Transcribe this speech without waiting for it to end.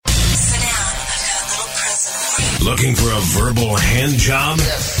Looking for a verbal hand job?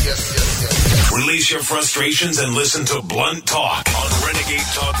 Yes. Release your frustrations and listen to Blunt Talk on Renegade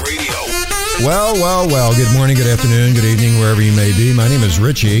Talk Radio. Well. Good morning, good afternoon, good evening, wherever you may be. My name is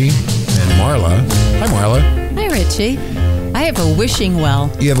Richie and Marla. Hi, Marla. Hi, Richie. I have a wishing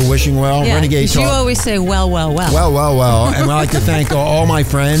well. You have a wishing well? Yeah, Renegade Talk. You always say well. Well. And I'd like to thank all my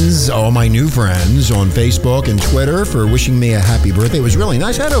friends, all my new friends on Facebook and Twitter for wishing me a happy birthday. It was really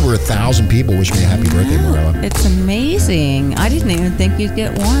nice. I had over 1,000 people wish me a happy birthday, Marla. It's amazing. I didn't even think you'd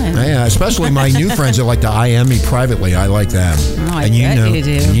get one. Yeah, especially my new friends that like to IM me privately. I like them. Oh, I bet you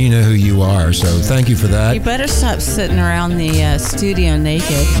do. And you know who you are, so thank you for that. You better stop sitting around the studio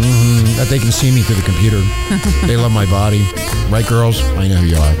naked. That they can see me through the computer. They love my body. Right, girls? I know who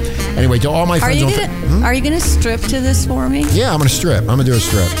you are. Anyway, to all my friends Are you going to strip to this for me? Yeah, I'm going to strip. I'm going to do a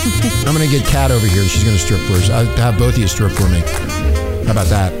strip. I'm going to get Kat over here. She's going to strip for us. I'll have both of you strip for me. How about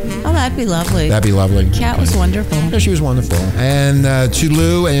that? Oh, that'd be lovely. That'd be lovely. Kat was wonderful. Yeah, she was wonderful. And to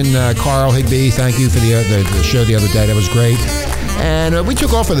Lou and Carl Higby, thank you for the show the other day. That was great. And we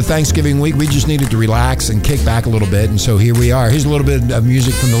took off for the Thanksgiving week. We just needed to relax and kick back a little bit. And so here we are. Here's a little bit of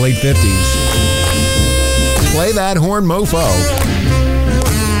music from the late 50s. Play that horn, mofo.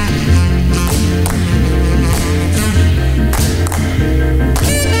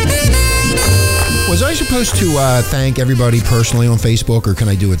 Was I supposed to thank everybody personally on Facebook, or can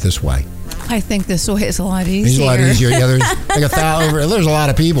I do it this way? I think this way is a lot easier. It's a lot easier. Yeah, there's like there's a lot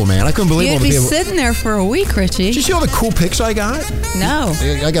of people, man. I couldn't believe all the people. You'd be sitting there for a week, Richie. Did you see all the cool pics I got? No.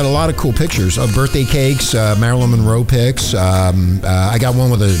 I got a lot of cool pictures of birthday cakes, Marilyn Monroe pics. I got one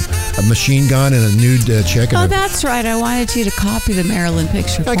with a machine gun and a nude chick. Oh, that's right. I wanted you to copy the Marilyn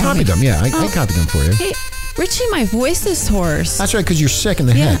picture for I copied them, yeah. I copied them for you. Hey, Richie, my voice is hoarse. That's right, because you're sick in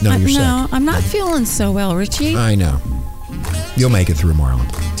the head. No, you're sick. No, I'm not feeling so well, Richie. I know. You'll make it through, Marlon.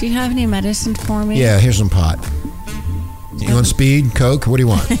 Do you have any medicine for me? Yeah, here's some pot. You want speed, coke? What do you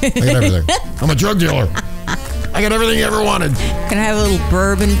want? I got everything. I'm a drug dealer. I got everything you ever wanted. Can I have a little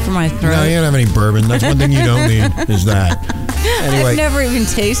bourbon for my throat? No, you don't have any bourbon. That's one thing you don't need, is that. Anyway. I've never even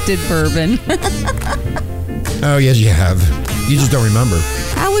tasted bourbon. Oh, yes, you have. You just don't remember.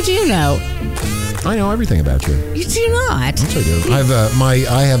 How would you know? I know everything about you. You do not. Yes, I do.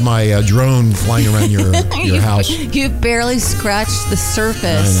 I have my drone flying around your house. You've barely scratched the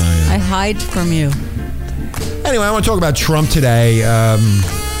surface. I know, yeah. I hide from you. Anyway, I want to talk about Trump today.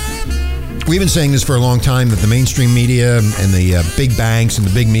 We've been saying this for a long time, that the mainstream media and the big banks and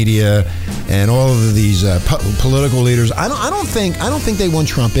the big media and all of these political leaders, I don't think they want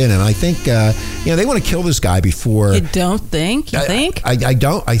Trump in, and I think they want to kill this guy before. You don't think? You think? I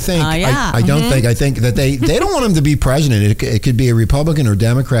don't. I think. Yeah. I don't think. I think that they don't want him to be president. It could be a Republican or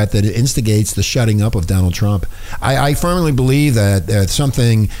Democrat that instigates the shutting up of Donald Trump. I firmly believe that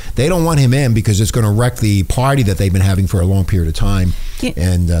something, they don't want him in because it's going to wreck the party that they've been having for a long period of time. Yeah.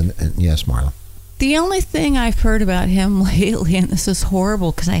 And yes, Marla. The only thing I've heard about him lately, and this is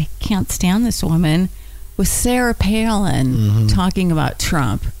horrible because I can't stand this woman, was Sarah Palin talking about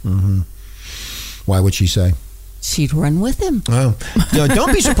Trump. Mm-hmm. Why would she say? She'd run with him. Oh, no,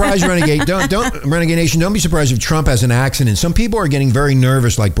 don't be surprised, Renegade. Don't Renegade Nation. Don't be surprised if Trump has an accident. Some people are getting very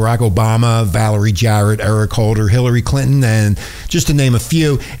nervous, like Barack Obama, Valerie Jarrett, Eric Holder, Hillary Clinton, and just to name a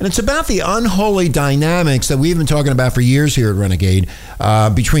few. And it's about the unholy dynamics that we've been talking about for years here at Renegade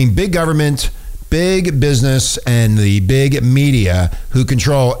between big government, big business, and the big media who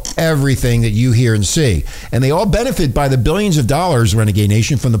control everything that you hear and see. And they all benefit by the billions of dollars, Renegade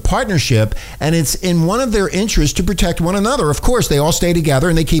Nation, from the partnership, and it's in one of their interests to protect one another. Of course, they all stay together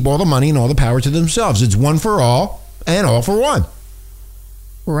and they keep all the money and all the power to themselves. It's one for all and all for one.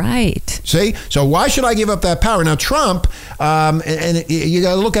 Right. See? So why should I give up that power? Now, Trump, and you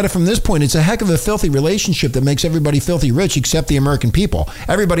got to look at it from this point, it's a heck of a filthy relationship that makes everybody filthy rich except the American people.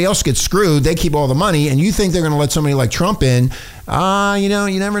 Everybody else gets screwed. They keep all the money, and you think they're going to let somebody like Trump in. You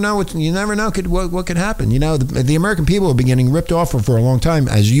never know what could happen. The American people have been getting ripped off for a long time,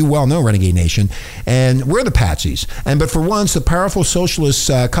 as you well know, Renegade Nation, and we're the patsies. But for once, the powerful socialist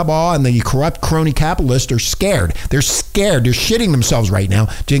cabal and the corrupt crony capitalists are scared. They're scared. They're shitting themselves right now,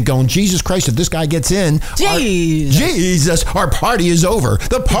 going, Jesus Christ, if this guy gets in, our party is over.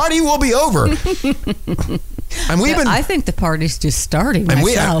 The party will be over. And I think the party's just starting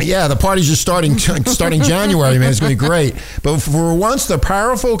myself. The party's just starting January, man. It's going to be great. But for once, the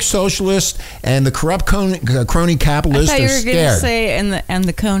powerful socialists and the corrupt crony capitalists are scared. I thought you were going to say, and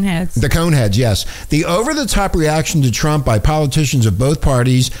the coneheads. The coneheads, yes. The over-the-top reaction to Trump by politicians of both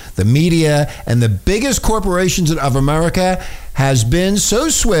parties, the media, and the biggest corporations of America has been so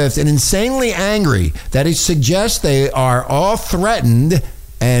swift and insanely angry that it suggests they are all threatened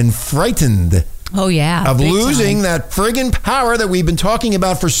and frightened. Oh, yeah. Of big losing time. that friggin' power that we've been talking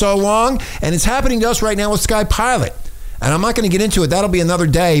about for so long. And it's happening to us right now with Sky Pilot. And I'm not going to get into it. That'll be another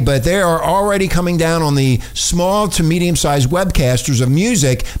day. But they are already coming down on the small to medium-sized webcasters of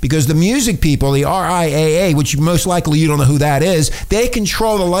music, because the music people, the RIAA, which most likely you don't know who that is, they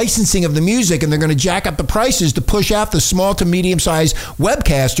control the licensing of the music, and they're going to jack up the prices to push out the small to medium-sized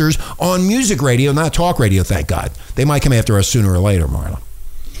webcasters on music radio, not talk radio, thank God. They might come after us sooner or later, Marla.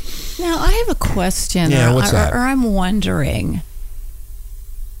 Now, I have a question. Yeah, what's that? Or I'm wondering,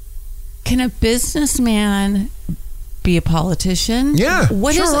 can a businessman be a politician? Yeah, sure,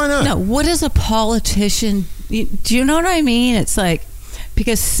 why not? No, what is a politician? Do you know what I mean? It's like,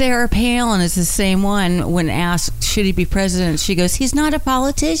 because Sarah Palin is the same one. When asked, should he be president, she goes, he's not a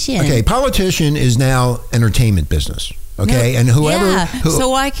politician. Okay, politician is now entertainment business. Okay, No, and whoever. Yeah. So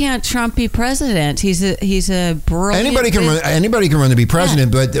why can't Trump be president? He's a brilliant. Anybody can run to be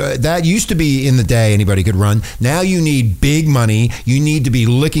president, but that used to be in the day. Anybody could run. Now you need big money. You need to be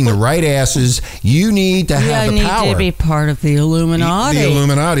licking the right asses. You need to have the power. You need to be part of the Illuminati. The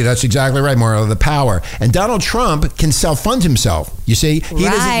Illuminati. That's exactly right, Marla. The power. And Donald Trump can self-fund himself. You see, he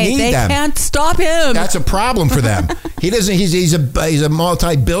doesn't need they them. They can't stop him. That's a problem for them. He doesn't. He's a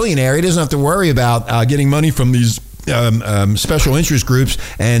multi-billionaire. He doesn't have to worry about getting money from these special interest groups,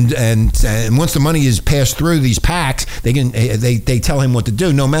 and once the money is passed through these PACs, they tell him what to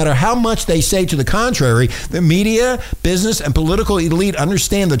do. No matter how much they say to the contrary, the media, business, and political elite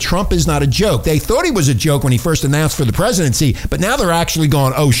understand that Trump is not a joke. They thought he was a joke when he first announced for the presidency, but now they're actually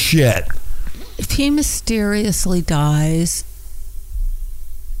going, oh shit. If he mysteriously dies,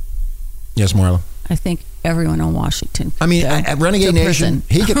 yes, Marla. I think everyone in Washington. I mean, at Renegade Nation,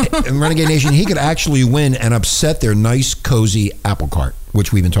 he could actually win and upset their nice, cozy apple cart,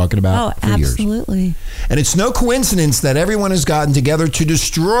 which we've been talking about for years. Absolutely. And it's no coincidence that everyone has gotten together to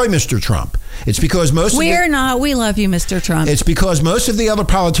destroy Mr. Trump. It's because we love you, Mr. Trump. It's because most of the other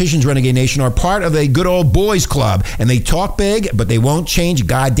politicians, Renegade Nation, are part of a good old boys club, and they talk big, but they won't change a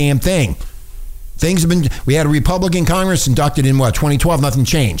goddamn thing. We had a Republican Congress inducted in 2012, nothing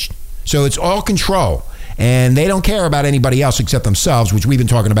changed. So it's all control. And they don't care about anybody else except themselves, which we've been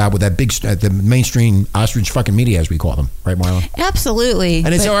talking about with that big, the mainstream ostrich fucking media, as we call them. Right, Marla? Absolutely.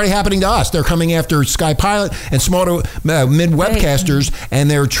 And it's already happening to us. They're coming after Sky Pilot and small to mid webcasters,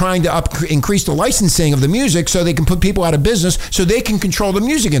 and they're trying to increase the licensing of the music so they can put people out of business so they can control the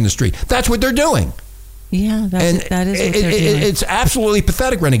music industry. That's what they're doing. Yeah, that is what they're doing. It's absolutely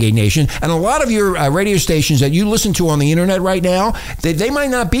pathetic, Renegade Nation. And a lot of your radio stations that you listen to on the internet right now, they might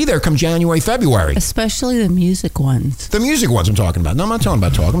not be there come January, February. Especially the music ones. The music ones I'm talking about. No, I'm not talking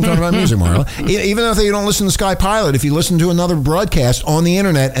about talk. I'm talking about music, Marla. Even if you don't listen to Sky Pilot, if you listen to another broadcast on the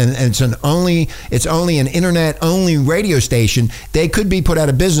internet and it's only an internet-only radio station, they could be put out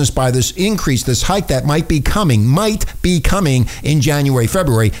of business by this increase, this hike that might be coming in January,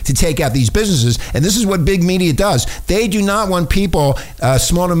 February to take out these businesses. And this is what big media does. They do not want people,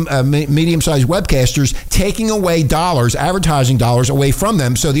 small to medium-sized webcasters, taking away dollars, advertising dollars away from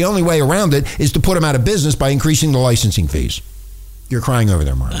them. So the only way around it is to put them out of business by increasing the licensing fees. You're crying over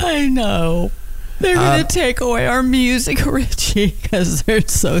there, Marla. I know. They're going to take away our music, Richie, because they're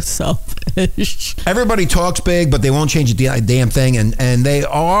so selfish. Everybody talks big, but they won't change a damn thing. And they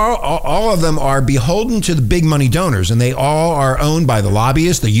are, all of them are beholden to the big money donors. And they all are owned by the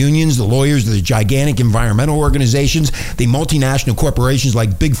lobbyists, the unions, the lawyers, the gigantic environmental organizations, the multinational corporations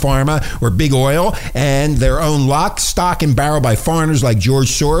like Big Pharma or Big Oil. And they're owned lock, stock, and barrel by foreigners like George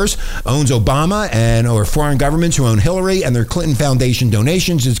Soros, owns Obama, or foreign governments who own Hillary and their Clinton Foundation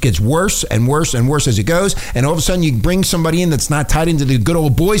donations. It gets worse and worse and worse as it goes, and all of a sudden you bring somebody in that's not tied into the good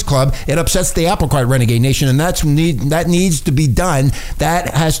old boys club. It upsets the apple cart, Renegade Nation, and that needs to be done.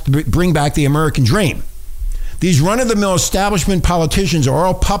 That has to bring back the American dream. These run-of-the-mill establishment politicians are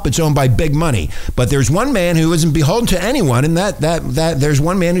all puppets owned by big money. But there's one man who isn't beholden to anyone, and that there's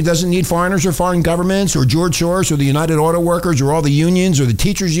one man who doesn't need foreigners or foreign governments or George Soros or the United Auto Workers or all the unions or the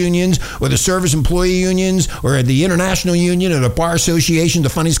teachers unions or the service employee unions or the International Union or the Bar Association to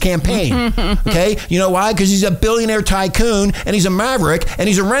fund his campaign. Okay? You know why? Because he's a billionaire tycoon, and he's a maverick, and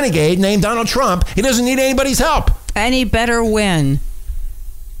he's a renegade named Donald Trump. He doesn't need anybody's help. And he better win.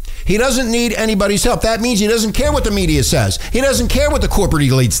 He doesn't need anybody's help. That means he doesn't care what the media says. He doesn't care what the corporate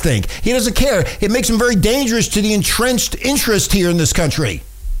elites think. He doesn't care. It makes him very dangerous to the entrenched interest here in this country.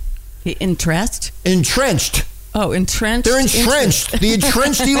 The interest? Entrenched. Oh, entrenched. They're entrenched. The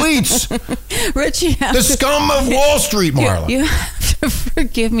entrenched elites. Richie, the scum of Wall Street, Marla. You have to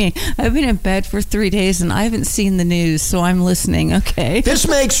Forgive me. I've been in bed for 3 days and I haven't seen the news, so I'm listening, okay? This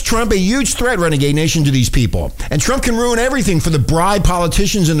makes Trump a huge threat, Renegade Nation, to these people. And Trump can ruin everything for the bribed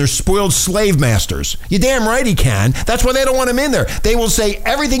politicians and their spoiled slave masters. You're damn right he can. That's why they don't want him in there. They will say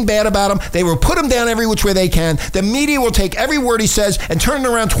everything bad about him. They will put him down every which way they can. The media will take every word he says and turn it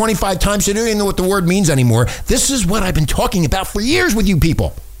around 25 times so they don't even know what the word means anymore. This is what I've been talking about for years with you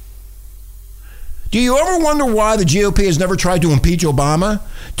people. Do you ever wonder why the GOP has never tried to impeach Obama?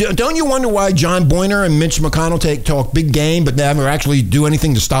 Don't you wonder why John Boehner and Mitch McConnell talk big game but never actually do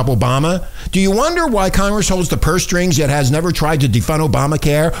anything to stop Obama? Do you wonder why Congress holds the purse strings yet has never tried to defund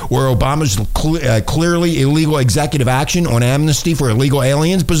Obamacare, where Obama's clearly illegal executive action on amnesty for illegal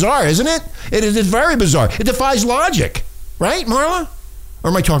aliens? Bizarre, isn't it? It is very bizarre. It defies logic. Right, Marla? Or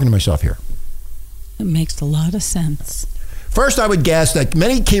am I talking to myself here? It makes a lot of sense. First, I would guess that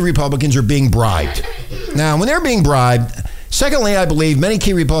many key Republicans are being bribed. Now, when they're being bribed, secondly, I believe many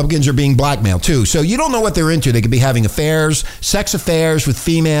key Republicans are being blackmailed, too. So you don't know what they're into. They could be having affairs, sex affairs with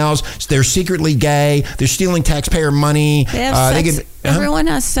females. They're secretly gay. They're stealing taxpayer money. They have sex. Everyone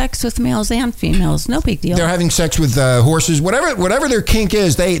has sex with males and females. No big deal. They're having sex with horses. Whatever their kink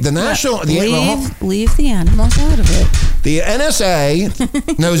is, leave the animals out of it. The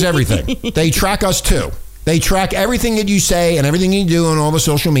NSA knows everything. They track us, too. They track everything that you say and everything you do on all the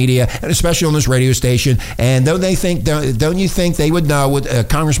social media, and especially on this radio station. And don't you think they would know what a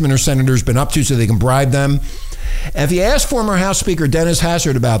congressman or senator's been up to so they can bribe them? If you ask former House Speaker Dennis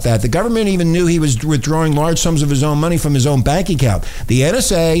Hassard about that, the government even knew he was withdrawing large sums of his own money from his own bank account. The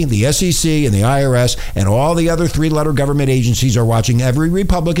NSA, the SEC, and the IRS, and all the other three-letter government agencies are watching every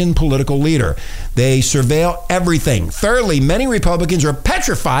Republican political leader. They surveil everything. Thirdly, many Republicans are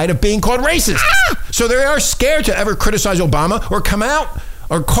petrified of being called racist. So they are scared to ever criticize Obama or come out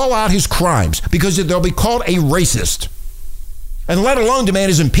or call out his crimes because they'll be called a racist. And let alone demand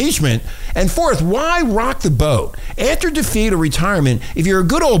his impeachment. And fourth, why rock the boat? After defeat or retirement, if you're a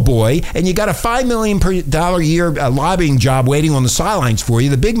good old boy and you got a $5 million a year lobbying job waiting on the sidelines for you,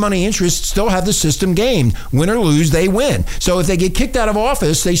 the big money interests still have the system gamed. Win or lose, they win. So if they get kicked out of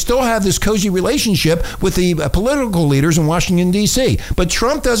office, they still have this cozy relationship with the political leaders in Washington, D.C. But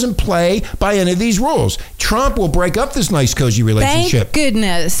Trump doesn't play by any of these rules. Trump will break up this nice cozy relationship. Thank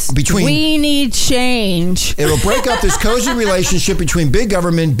goodness. We need change. It'll break up this cozy relationship between big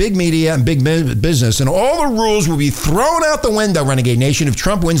government, big media, and big business, and all the rules will be thrown out the window, Renegade Nation, if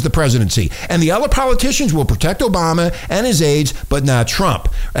Trump wins the presidency. And the other politicians will protect Obama and his aides, but not Trump.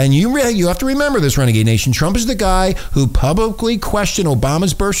 And you have to remember this, Renegade Nation. Trump is the guy who publicly questioned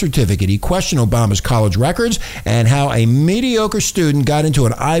Obama's birth certificate. He questioned Obama's college records and how a mediocre student got into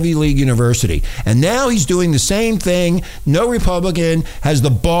an Ivy League university. And now he's doing the same thing no Republican has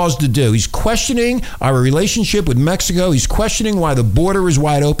the balls to do. He's questioning our relationship with Mexico. He's questioning why the border is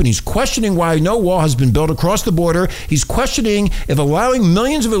wide open. He's questioning why no wall has been built across the border. He's questioning if allowing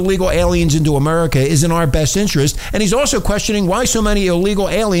millions of illegal aliens into America is in our best interest. And he's also questioning why so many illegal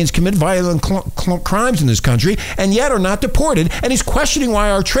aliens commit violent crimes in this country and yet are not deported. And he's questioning why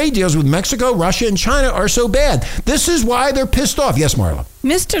our trade deals with Mexico, Russia, and China are so bad. This is why they're pissed off. Yes, Marla.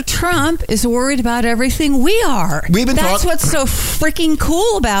 Mr. Trump is worried about everything we are. That's what's so freaking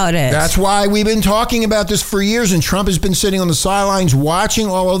cool about it. That's why we've been talking about this for years, and Trump has been sitting on the sidelines watching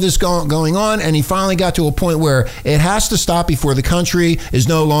all of this going on, and he finally got to a point where it has to stop before the country is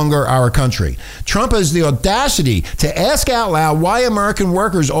no longer our country. Trump has the audacity to ask out loud why American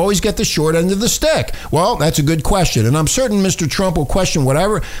workers always get the short end of the stick. Well, that's a good question, and I'm certain Mr. Trump will question what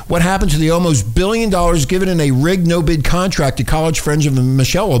happened to the almost $1 billion given in a rigged no-bid contract to college friends of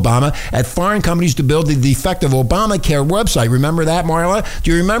Michelle Obama at foreign companies to build the defective Obamacare website. Remember that, Marla?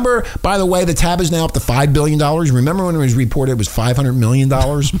 Do you remember, by the way, the tab is now up to $5 billion? Remember when it was reported it was $500 million?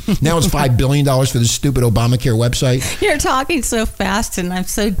 Now it's $5 billion for this stupid Obamacare website. You're talking so fast and I'm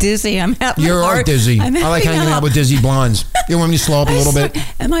so dizzy. You're dizzy. I like hanging out with dizzy blondes. You want me to slow up a little bit?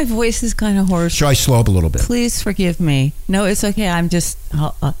 And my voice is kind of hoarse. Should I slow up a little bit? Please forgive me. No, it's okay. I'm just...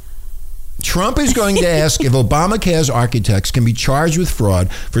 Trump is going to ask if Obamacare's architects can be charged with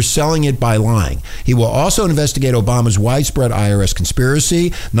fraud for selling it by lying. He will also investigate Obama's widespread IRS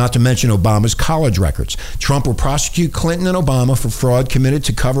conspiracy, not to mention Obama's college records. Trump will prosecute Clinton and Obama for fraud committed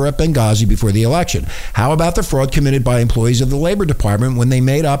to cover up Benghazi before the election. How about the fraud committed by employees of the Labor Department when they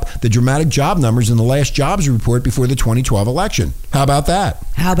made up the dramatic job numbers in the last jobs report before the 2012 election? How about that?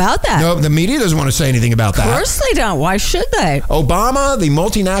 How about that? No, the media doesn't want to say anything about that. Of course they don't. Why should they? Obama, the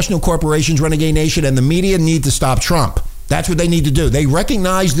multinational corporations, Renegade Nation, and the media need to stop Trump. That's what they need to do. They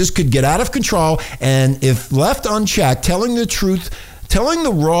recognize this could get out of control, and if left unchecked, telling the truth telling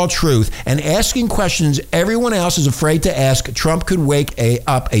the raw truth and asking questions everyone else is afraid to ask, Trump could wake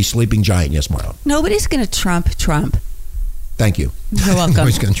up a sleeping giant. Yes, Marlon. Nobody's going to Trump. Thank you. You're welcome.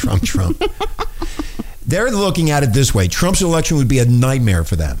 Nobody's going to Trump. They're looking at it this way. Trump's election would be a nightmare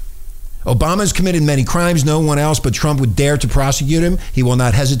for them. Obama has committed many crimes. No one else but Trump would dare to prosecute him. He will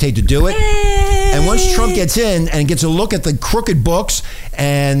not hesitate to do it. And once Trump gets in and gets a look at the crooked books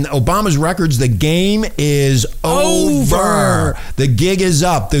and Obama's records, the game is over. The gig is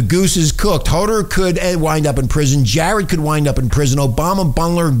up. The goose is cooked. Hodder could wind up in prison. Jared could wind up in prison. Obama,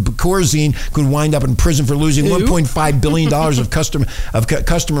 Bundler, Corzine could wind up in prison for losing $1.5 billion of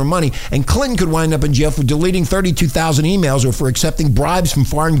customer money. And Clinton could wind up in jail for deleting 32,000 emails or for accepting bribes from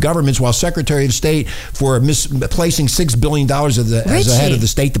foreign governments while Secretary of State for misplacing $6 billion as the head of the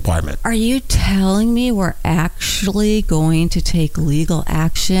State Department. Are you telling me we're actually going to take legal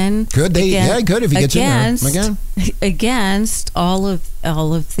action? Could they? Yeah, could if he gets in there again. Against all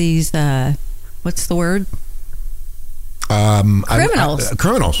of these, what's the word? Criminals.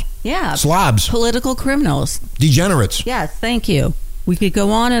 Criminals. Yeah. Slobs. Political criminals. Degenerates. Yeah, thank you. We could go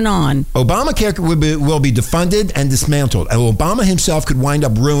on and on. Obamacare will be defunded and dismantled. And Obama himself could wind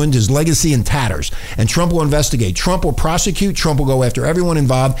up ruined, his legacy in tatters. And Trump will investigate. Trump will prosecute. Trump will go after everyone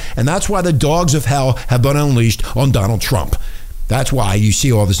involved. And that's why the dogs of hell have been unleashed on Donald Trump. That's why you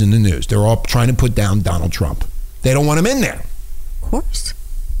see all this in the news. They're all trying to put down Donald Trump. They don't want him in there. Of course.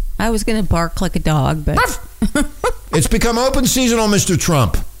 I was going to bark like a dog, but... It's become open season on Mr.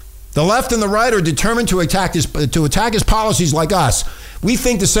 Trump. The left and the right are determined to attack his policies like us. We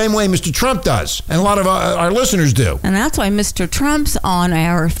think the same way Mr. Trump does, and a lot of our listeners do. And that's why Mr. Trump's on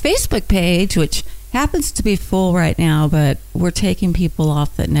our Facebook page, which happens to be full right now, but we're taking people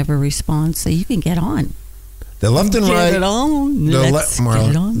off that never respond, so you can get on. The left and right, get it on. The left and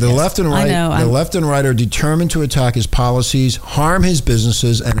right, the left and right are determined to attack his policies, harm his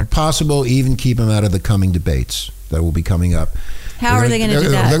businesses, and if possible, even keep him out of the coming debates that will be coming up. How are they going to do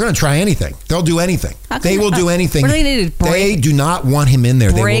that? They're going to try anything. They'll do anything. They will do anything. What are they going to do? They do not want him in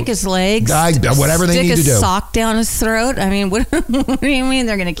there. Break his legs? Whatever they need to do. Stick a sock down his throat? I mean, what do you mean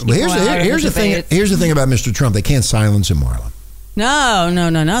they're going to keep him out here's the thing. Here's the thing about Mr. Trump. They can't silence him, Marlon. No.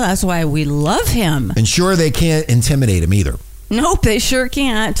 That's why we love him. And sure, they can't intimidate him either. Nope, they sure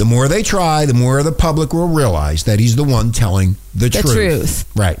can't. The more they try, the more the public will realize that he's the one telling the truth.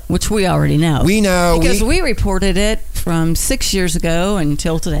 Right. Which we already know. We know. Because we reported it from 6 years ago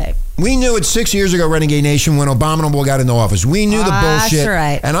until today. We knew it 6 years ago, Renegade Nation, when Abominable got into office. We knew the bullshit. That's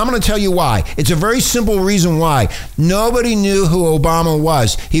right. And I'm going to tell you why. It's a very simple reason why. Nobody knew who Obama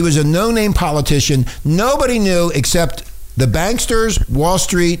was. He was a no-name politician. Nobody knew except the banksters, Wall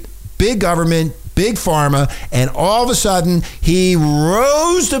Street, big government, big pharma, and all of a sudden he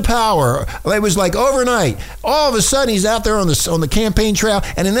rose to power. It was like overnight. All of a sudden he's out there on the campaign trail,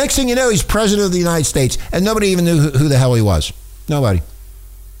 and the next thing you know, he's president of the United States, and nobody even knew who the hell he was. Nobody.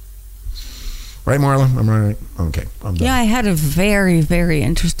 Right, Marlon? I'm right. Okay, I'm done. Yeah, I had a very, very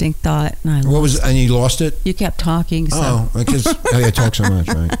interesting thought, and and you lost it? You kept talking. So. Oh, because I talk so much,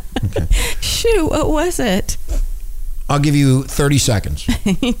 right? Okay. Shoot, what was it? I'll give you 30 seconds.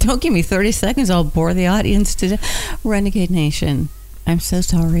 Don't give me 30 seconds. I'll bore the audience to Renegade Nation. I'm so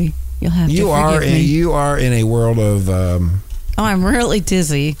sorry. You'll have to forgive me. You are in a world of... I'm really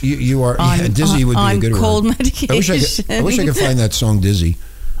dizzy. You are... dizzy would be a good word. On cold medication. I wish I could find that song, Dizzy.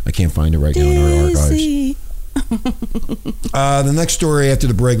 I can't find it right now in our archives. The next story after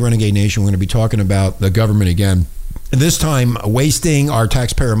the break, Renegade Nation, we're going to be talking about the government again. This time, wasting our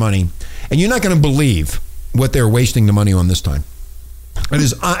taxpayer money. And you're not going to believe what they're wasting the money on this time. It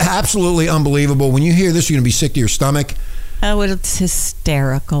is absolutely unbelievable. When you hear this, you're going to be sick to your stomach. Oh, it's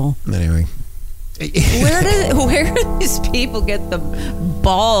hysterical. Anyway. Where do these people get the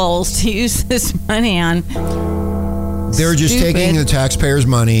balls to use this money on? They're just taking the taxpayers'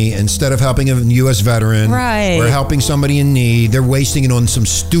 money instead of helping a U.S. veteran or helping somebody in need. They're wasting it on some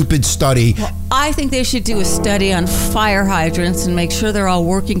stupid study. Well, I think they should do a study on fire hydrants and make sure they're all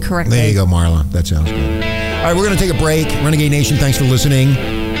working correctly. There you go, Marla. That sounds good. All right, we're going to take a break. Renegade Nation, thanks for listening.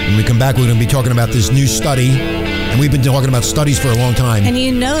 When we come back, we're going to be talking about this new study. And we've been talking about studies for a long time. And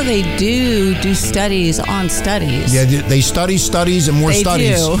you know they do studies on studies. Yeah, they study studies and more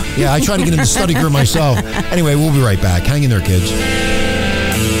studies. Do. Yeah, I try to get in the study group myself. Anyway, we'll be right back. Hang in there, kids.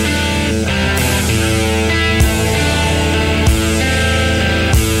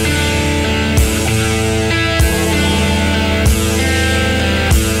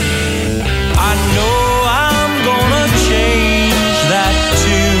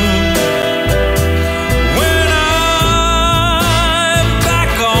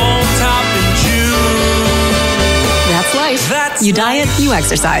 You diet, you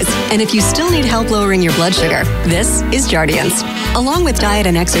exercise. And if you still need help lowering your blood sugar, this is Jardiance. Along with diet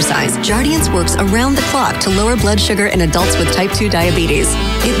and exercise, Jardiance works around the clock to lower blood sugar in adults with type 2 diabetes.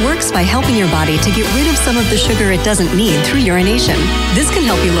 It works by helping your body to get rid of some of the sugar it doesn't need through urination. This can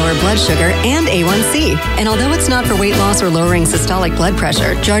help you lower blood sugar and A1C. And although it's not for weight loss or lowering systolic blood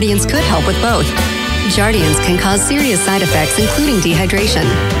pressure, Jardiance could help with both. Jardiance can cause serious side effects, including dehydration.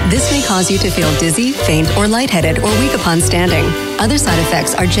 This may cause you to feel dizzy, faint, or lightheaded, or weak upon standing. Other side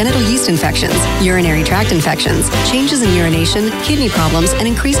effects are genital yeast infections, urinary tract infections, changes in urination, kidney problems, and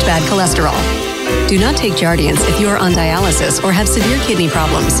increased bad cholesterol. Do not take Jardiance if you are on dialysis or have severe kidney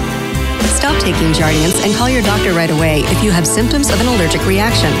problems. Stop taking Jardiance and call your doctor right away if you have symptoms of an allergic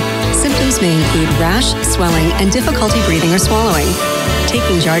reaction. Symptoms may include rash, swelling, and difficulty breathing or swallowing.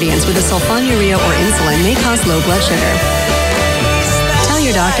 Taking Jardiance with a sulfonylurea or insulin may cause low blood sugar. Tell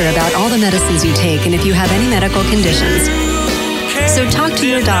your doctor about all the medicines you take and if you have any medical conditions. So talk to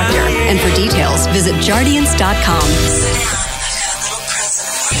your doctor, and for details, visit Jardiance.com.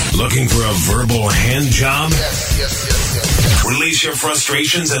 Looking for a verbal hand job? Yes. Release your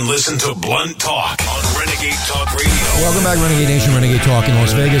frustrations and listen to Blunt Talk on Renegade Talk Radio. Welcome back, Renegade Nation, Renegade Talk in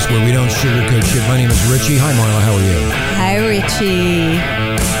Las Vegas, where we don't sugarcoat shit. My name is Richie. Hi, Marla. How are you? Hi, Richie.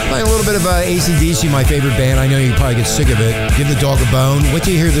 Playing a little bit of AC/DC, my favorite band. I know you probably get sick of it. Give the dog a bone. Wait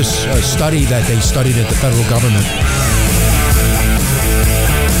till you hear this study that they studied at the federal government.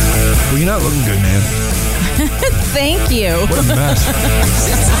 Well, you're not looking good, man. Thank you. What a mess.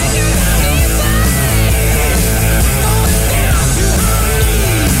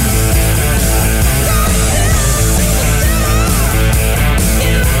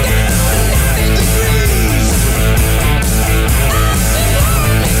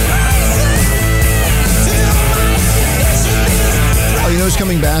 Who's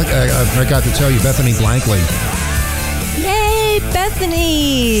coming back? I forgot to tell you, Bethany Blankley. Yay,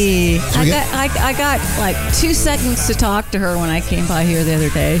 Bethany! I got like 2 seconds to talk to her when I came by here the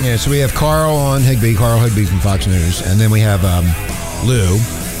other day. Yeah, so we have Carl Higbee from Fox News, and then we have Lou,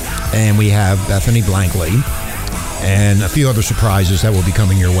 and we have Bethany Blankley, and a few other surprises that will be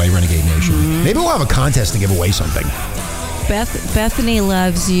coming your way, Renegade Nation. Mm-hmm. Maybe we'll have a contest to give away something. Bethany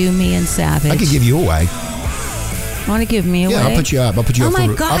loves you, me, and Savage. I could give you away. Want to give me away? Yeah, I'll put you up. I'll put you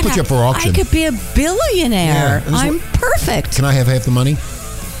up for auction. I could be a billionaire. Yeah, I'm perfect. Can I have half the money?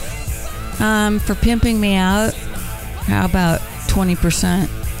 For pimping me out, how about 20%?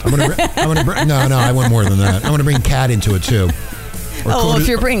 No, I want more than that. I want to bring Kat into it too. If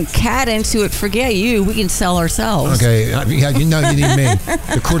you're bringing Kat into it, forget you. We can sell ourselves. Okay, you need me,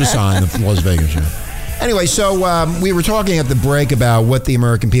 the courtesan of Las Vegas. Yeah. Anyway, so we were talking at the break about what the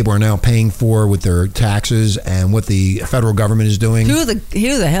American people are now paying for with their taxes and what the federal government is doing. Who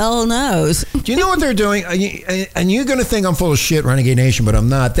the hell knows? Do you know what they're doing? And you're going to think I'm full of shit, Renegade Nation, but I'm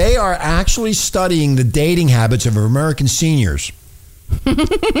not. They are actually studying the dating habits of American seniors.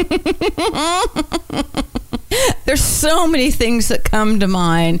 There's so many things that come to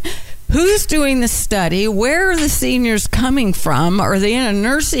mind. Who's doing the study? Where are the seniors coming from? Are they in a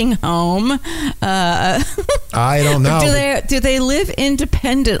nursing home? I don't know. Do they live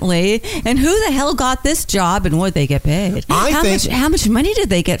independently? And who the hell got this job and what they get paid? How much money did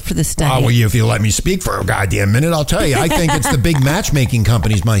they get for the study? Oh, well, if you let me speak for a goddamn minute, I'll tell you. I think it's the big matchmaking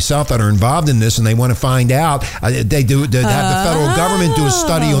companies myself that are involved in this, and they want to find out. They have the federal government do a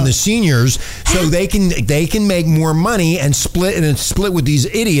study on the seniors so they can make more money and split with these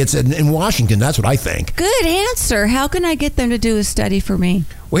idiots in Washington. That's what I think. Good answer. How can I get them to do a study for me?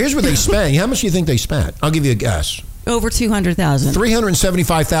 Well, here's what they spent. How much do you think they spent? I'll give you a guess. Over $200,000.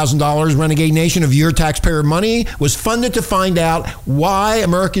 $375,000, Renegade Nation, of your taxpayer money was funded to find out why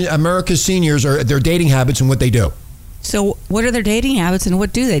America's seniors their dating habits and what they do. So what are their dating habits and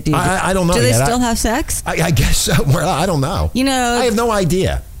what do they do? I don't know. Do they still have sex? I guess so. Well, I don't know. I have no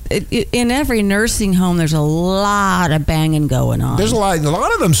idea. In every nursing home, there's a lot of banging going on. There's a lot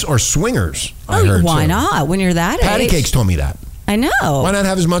of them are swingers. Why not? When you're that age. Patty Cakes told me that. I know. Why not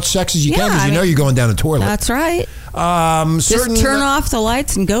have as much sex as you can? Because you're going down the toilet. That's right. Just turn off the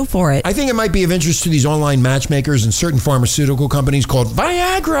lights and go for it. I think it might be of interest to these online matchmakers and certain pharmaceutical companies called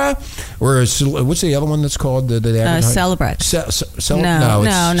Viagra, or what's the other one that's called? Celebrex. No,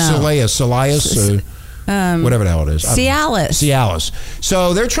 it's Cialis. Whatever the hell it is. Cialis.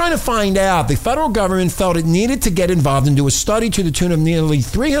 So they're trying to find out. The federal government felt it needed to get involved and do a study to the tune of nearly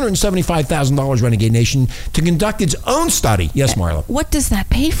 $375,000, Renegade Nation, to conduct its own study. Yes, Marla. What does that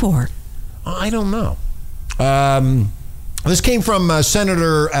pay for? I don't know. This came from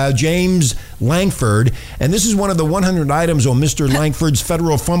Senator James Lankford, and this is one of the 100 items on Mr. Lankford's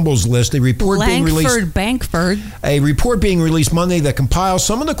federal fumbles list. A report being released Monday that compiles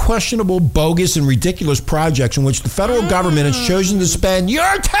some of the questionable, bogus, and ridiculous projects in which the federal government has chosen to spend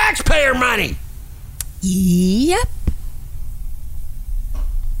your taxpayer money. Yep.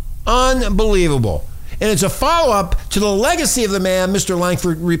 Unbelievable. And it's a follow-up to the legacy of the man, Mr.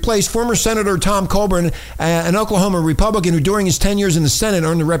 Lankford replaced former Senator Tom Coburn, an Oklahoma Republican who during his 10 years in the Senate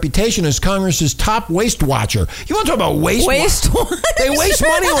earned a reputation as Congress's top waste watcher. You want to talk about waste? Waste watcher? They waste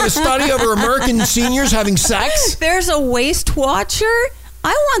money on a study over American seniors having sex? There's a waste watcher?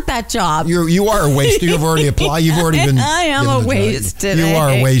 I want that job. You are a waste. You've already applied. You've already been. I am a waste today. You are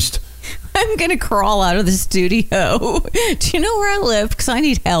a waste. I'm going to crawl out of the studio. Do you know where I live? Because I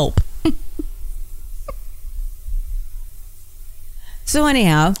need help. So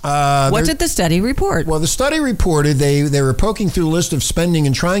anyhow, what did the study report? Well, the study reported they were poking through a list of spending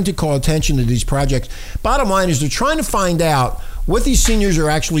and trying to call attention to these projects. Bottom line is they're trying to find out what these seniors are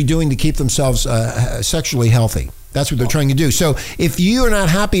actually doing to keep themselves sexually healthy. That's what they're trying to do. So if you are not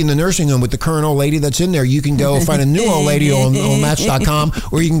happy in the nursing home with the current old lady that's in there, you can go find a new old lady on Match.com,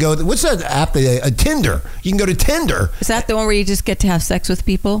 or you can go, what's that app? Tinder. You can go to Tinder. Is that the one where you just get to have sex with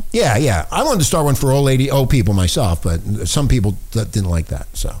people? Yeah. I wanted to start one for old people myself, but some people didn't like that.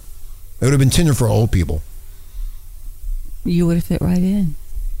 So it would have been Tinder for old people. You would have fit right in.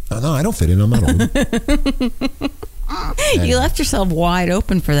 No, I don't fit in. I'm not old. You left yourself wide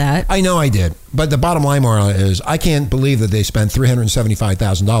open for that. I know I did. But the bottom line, Marla, is I can't believe that they spent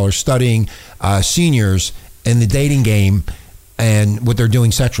 $375,000 studying seniors in the dating game and what they're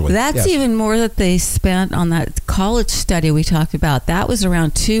doing sexually. That's even more that they spent on that college study we talked about. That was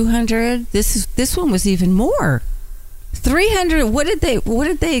around $200. This one was even more. $300. What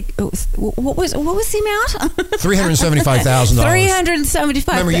was the amount? $375,000. $375,000.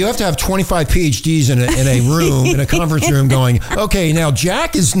 Remember, you have to have 25 PhDs in a room, in a conference room, going, okay, now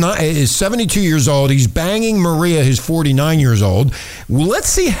Jack is 72 years old. He's banging Maria, who's 49 years old. Well, let's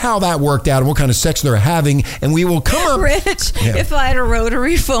see how that worked out and what kind of sex they're having, and we will come up. Rich, if I had a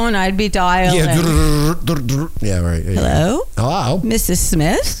rotary phone, I'd be dialing. Yeah, right. Hello, Mrs.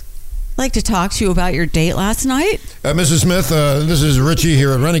 Smith. I'd like to talk to you about your date last night. Mrs. Smith, this is Richie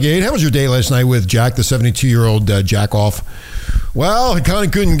here at Renegade. How was your date last night with Jack, the 72-year-old jack-off? Well, I kind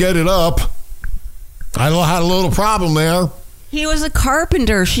of couldn't get it up. I had a little problem there. He was a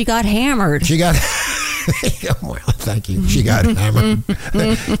carpenter. She got hammered. Well, thank you. She got hammered.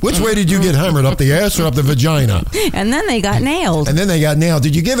 Which way did you get hammered? Up the ass or up the vagina? And then they got nailed.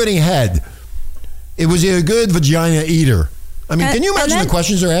 Did you give any head? Was he a good vagina eater? I mean, can you imagine the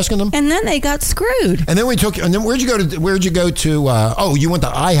questions they're asking them? And then they got screwed. And then where'd you go to? Where'd you go to? You went to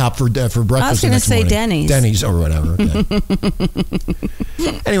IHOP for breakfast. I was going to say Denny's. Denny's or whatever. Okay.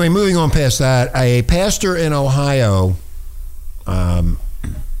 Anyway, moving on past that, a pastor in Ohio.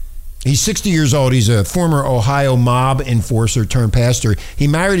 He's 60 years old. He's a former Ohio mob enforcer turned pastor. He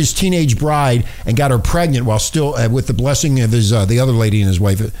married his teenage bride and got her pregnant while still with the blessing of his the other lady and his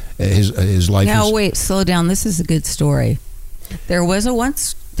wife. His life. Now wait, slow down. This is a good story. There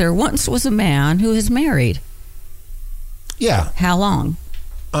once was a man who is married. Yeah. How long?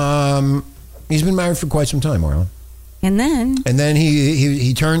 He's been married for quite some time, Marlon. And then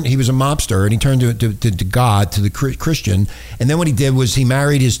he turned. He was a mobster, and he turned to God, to the Christian. And then what he did was he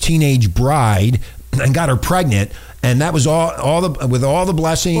married his teenage bride and got her pregnant. And that was with all the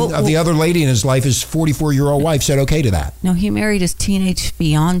blessing of the other lady in his life. His 44-year-old wife said okay to that. No, he married his teenage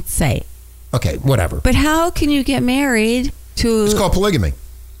fiance. Okay, whatever. But how can you get married to? It's called polygamy.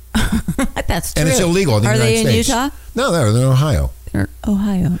 That's true. And it's illegal in the United States. Are they in Utah? No, they're in Ohio.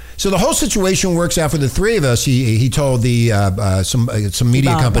 Ohio. So the whole situation works out for the three of us. He told some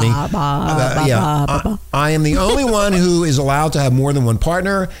media company, I am the only one who is allowed to have more than one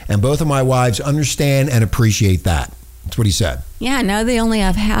partner, and both of my wives understand and appreciate that. That's what he said. Yeah, now they only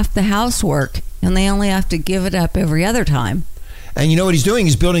have half the housework, and they only have to give it up every other time. And you know what he's doing?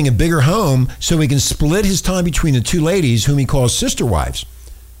 He's building a bigger home so he can split his time between the two ladies, whom he calls sister wives.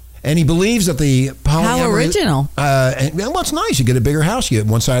 And he believes that the polyamory... How original. Well, it's nice. You get a bigger house. You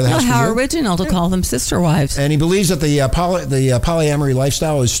get one side of the house. How original to call them sister wives. And he believes that the polyamory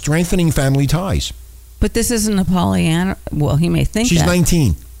lifestyle is strengthening family ties. But this isn't a polyamory... Well, he may think She's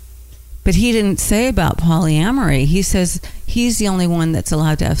 19. But he didn't say about polyamory. He says he's the only one that's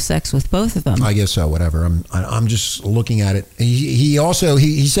allowed to have sex with both of them. I guess so, whatever. I'm just looking at it. He also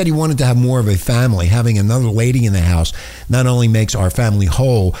said he wanted to have more of a family. Having another lady in the house not only makes our family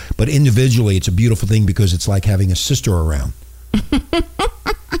whole, but individually it's a beautiful thing because it's like having a sister around.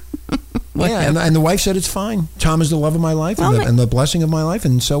 Yeah, and the wife said it's fine. Tom is the love of my life and the blessing of my life,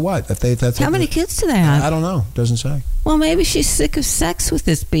 and so what? How many kids do they have? I don't know. Doesn't say. Well, maybe she's sick of sex with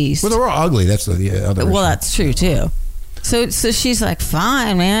this beast. Well, they're all ugly. That's the other issue. Well, that's true, too. So she's like,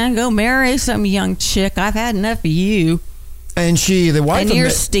 fine, man, go marry some young chick. I've had enough of you. And the wife, and your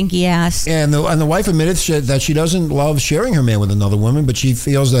stinky ass. And the wife admitted that she doesn't love sharing her man with another woman, but she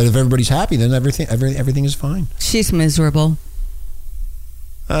feels that if everybody's happy, then everything is fine. She's miserable.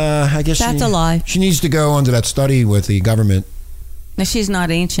 I guess that's a lie. She needs to go under that study with the government. No, she's not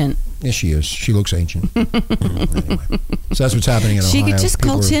ancient. Yes, she is. She looks ancient. Anyway, so that's what's happening in Ohio. She could just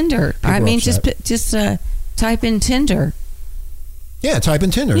call Tinder. Just type in Tinder. Yeah, type in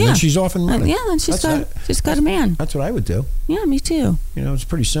Tinder, and then she's off and running. Then she's got a man. That's what I would do. Yeah, me too. It's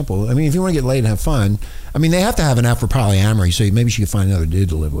pretty simple. I mean, if you want to get laid and have fun, I mean, they have to have an app for polyamory, so maybe she could find another dude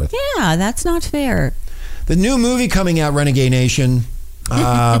to live with. Yeah, that's not fair. The new movie coming out, Renegade Nation.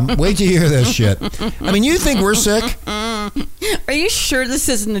 Wait to hear this shit. I mean, you think we're sick? Are you sure this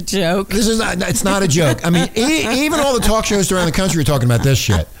isn't a joke? This is not. It's not a joke. I mean, even all the talk shows around the country are talking about this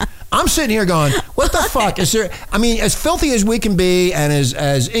shit. I'm sitting here going, what the fuck is there? I mean, as filthy as we can be, and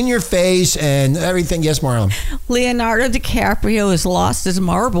as in your face and everything. Yes, Marlon. Leonardo DiCaprio has lost his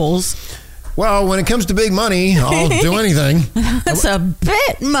marbles. Well, when it comes to big money, I'll do anything. That's a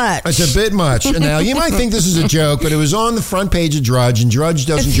bit much. It's a bit much. Now, you might think this is a joke, but it was on the front page of Drudge, and Drudge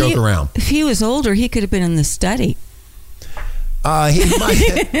doesn't joke around. If he was older, he could have been in the study. I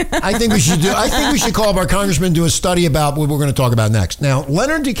think we should call up our congressman and do a study about what we're going to talk about next. Now,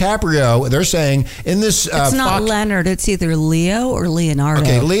 Leonardo DiCaprio, they're saying in this... it's not Leonard. It's either Leo or Leonardo.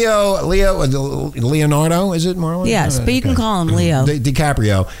 Okay, Leonardo, is it, Marlon? Yes, but you can call him Leo.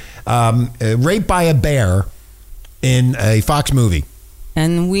 DiCaprio, raped by a bear in a Fox movie.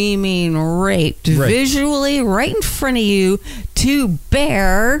 And we mean raped. Visually, right in front of you, two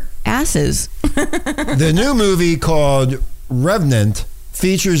bare asses. The new movie called Revenant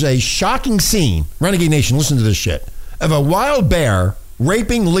features a shocking scene. Renegade Nation, listen to this shit. Of a wild bear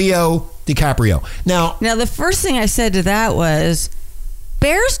raping Leo DiCaprio. Now, the first thing I said to that was,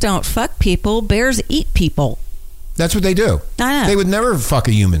 bears don't fuck people. Bears eat people. That's what they do. I know. They would never fuck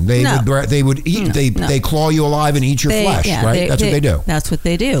a human. They would eat. They claw you alive and eat your flesh. Right? That's what they do. That's what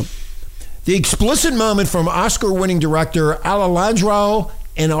they do. The explicit moment from Oscar-winning director Alejandro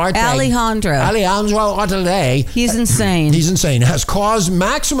Arditi. He's insane. He's insane. Has caused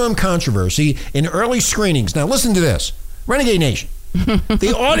maximum controversy in early screenings. Now listen to this. Renegade Nation.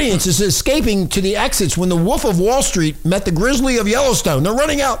 The audience is escaping to the exits when the Wolf of Wall Street met the Grizzly of Yellowstone. They're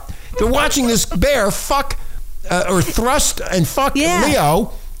running out. They're watching this bear fuck or thrust and fuck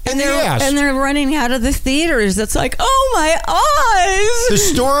Leo in the ass. And they're running out of the theaters. It's like, oh my eyes. The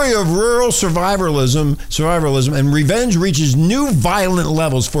story of rural survivalism and revenge reaches new violent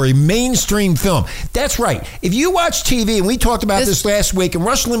levels for a mainstream film. That's right. If you watch TV, and we talked about this last week, and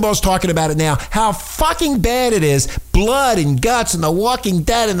Rush Limbaugh's talking about it now, how fucking bad it is. Blood and guts and The Walking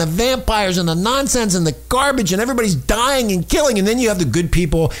Dead and the vampires and the nonsense and the garbage and everybody's dying and killing. And then you have the good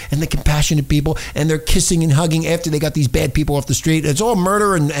people and the compassionate people and they're kissing and hugging after they got these bad people off the street. It's all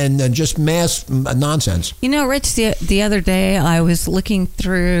murder and just mass nonsense. You know, Rich, the other day I was looking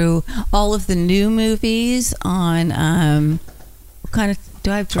through all of the new movies on what kind of,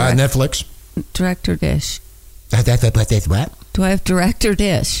 do I have Netflix? Direct or Dish? What? Do I have Direct or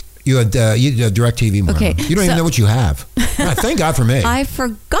Dish? You have DirecTV, Marla. Okay, you don't even know what you have. Thank God for me. I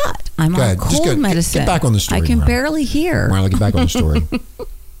forgot. I'm on cold medicine. Get back on the story. I can Marla. barely hear. Marla, get back on the story.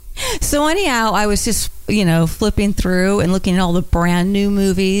 So anyhow, I was just, flipping through and looking at all the brand new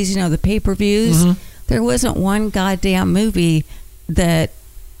movies, the pay-per-views. Mm-hmm. There wasn't one goddamn movie that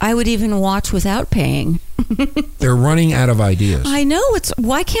I would even watch without paying. They're running out of ideas. I know.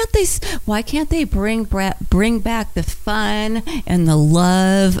 Why can't they bring back the fun and the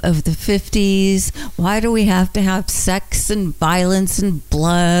love of the 50s? Why do we have to have sex and violence and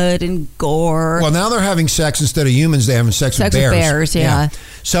blood and gore? Well, now they're having sex instead of humans. They're having sex with bears. With bears, yeah.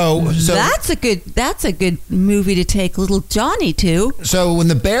 So that's a good movie to take little Johnny to. So when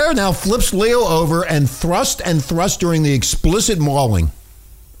the bear now flips Leo over and thrust during the explicit mauling.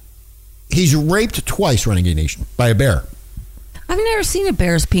 He's raped twice, Renegade Nation, by a bear. I've never seen a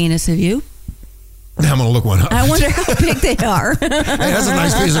bear's penis, have you? I'm going to look one up. I wonder how big they are. Hey, that's a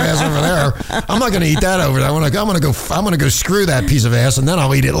nice piece of ass over there. I'm not going to eat that over there. I'm going to go screw that piece of ass, and then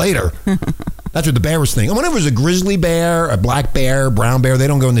I'll eat it later. That's what the bear was thinking. I wonder if it was a grizzly bear, a black bear, brown bear. They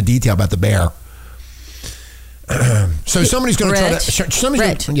don't go into detail about the bear. So somebody's going to try to...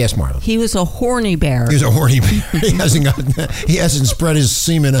 Yes, Marla. He was a horny bear. He was a horny bear. He hasn't spread his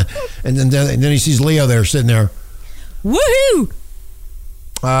semen, and then he sees Leo there sitting there. Woohoo!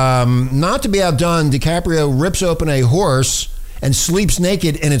 Not to be outdone, DiCaprio rips open a horse and sleeps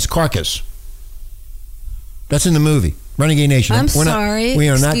naked in its carcass. That's in the movie. Renegade Nation. I'm sorry. We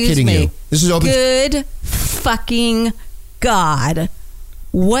are not kidding me. you. This is open. Good fucking God.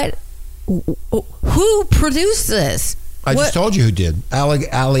 What? Who produced this? I just told you who did.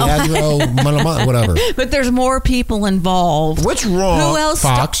 Alejandro, whatever. But there's more people involved. What's wrong? Who else?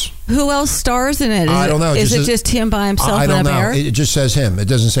 Fox. Who else stars in it? I don't know. Is it just him by himself? I don't in a know. bear? It just says him. It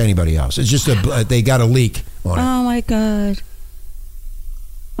doesn't say anybody else. It's just they got a leak on it. Oh my God.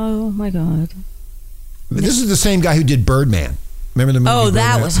 Oh my God. This is the same guy who did Birdman. Remember the movie? Oh,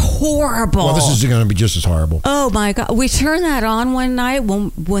 that Birdman? was horrible. Well, this is going to be just as horrible. Oh my God. We turned that on one night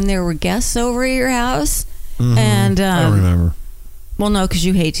when there were guests over at your house. Mm-hmm. And I don't remember. Well, no, because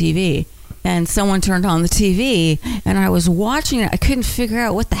you hate TV. And someone turned on the TV, and I was watching it. I couldn't figure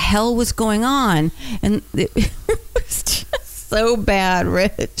out what the hell was going on. And it was just so bad,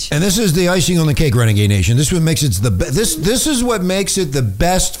 Rich. And this is the icing on the cake, Renegade Nation. This is what makes it this is what makes it the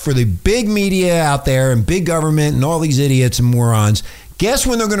best for the big media out there and big government and all these idiots and morons. Guess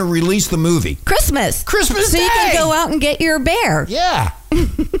when they're going to release the movie? Christmas Day. So you can go out and get your bear. Yeah.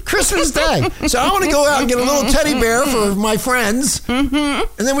 Christmas Day. So I want to go out and get a little teddy bear for my friends, and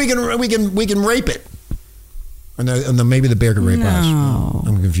then we can rape it, and then maybe the bear can rape us.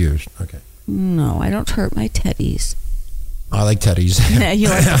 I'm confused. Okay. No, I don't hurt my teddies. I like teddies.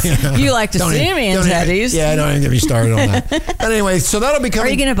 you like to see me in teddies. Don't even get me started on that. But anyway, so that'll be coming.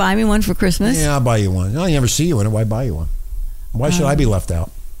 Are you going to buy me one for Christmas? Yeah, I'll buy you one. I never see you in it. Why buy you one? Why should I be left out?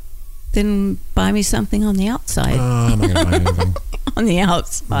 Then buy me something on the outside. I'm not going to buy anything. On the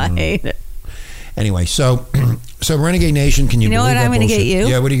outside. Anyway, so Renegade Nation, can you know believe what I'm going to get you?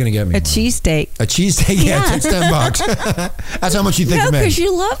 Yeah, what are you going to get me? A cheesesteak. A cheesesteak? Yeah, it's $10. That's how much you think of me. No, because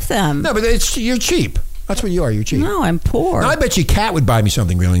you love them. No, but you're cheap. That's what you are. You're cheap. No, I'm poor. Now, I bet you Kat would buy me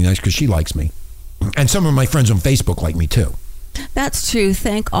something really nice because she likes me. And some of my friends on Facebook like me too. That's true.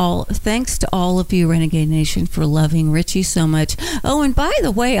 Thanks to all of you, Renegade Nation, for loving Richie so much. Oh, and by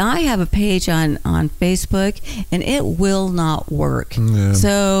the way, I have a page on Facebook, and it will not work. Yeah.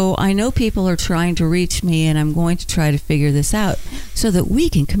 So I know people are trying to reach me, and I'm going to try to figure this out so that we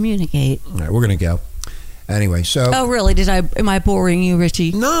can communicate. All right, we're going to go. Anyway, so... Oh, really? Am I boring you,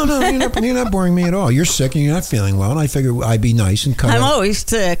 Richie? No, you're not boring me at all. You're sick and you're not feeling well, and I figured I'd be nice and cut I'm always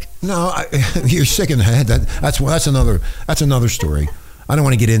sick. No, you're sick in the head. That's another story. I don't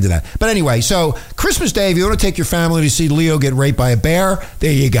want to get into that. But anyway, so Christmas Day, if you want to take your family to see Leo get raped by a bear,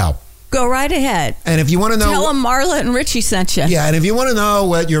 there you go. Go right ahead. And if you want to know... Tell them Marla and Richie sent you. Yeah, and if you want to know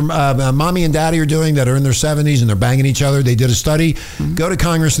what your mommy and daddy are doing that are in their 70s and they're banging each other, they did a study, go to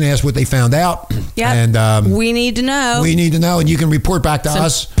Congress and ask what they found out. Yeah, and we need to know. We need to know, and you can report back to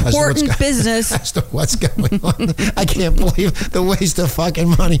us. Important business. As to what's going on. I can't believe the waste of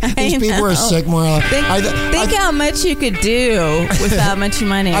fucking money. These people are sick, Marla. Think how much you could do with that much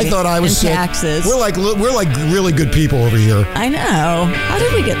money. I thought I was sick. Taxes. We're like really good people over here. I know. How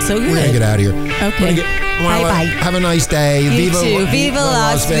did we get so good? We're gonna get out of here. Okay. Bye. Have a nice day. You too. Viva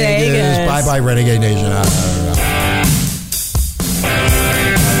Las Vegas. Bye bye, Renegade Nation.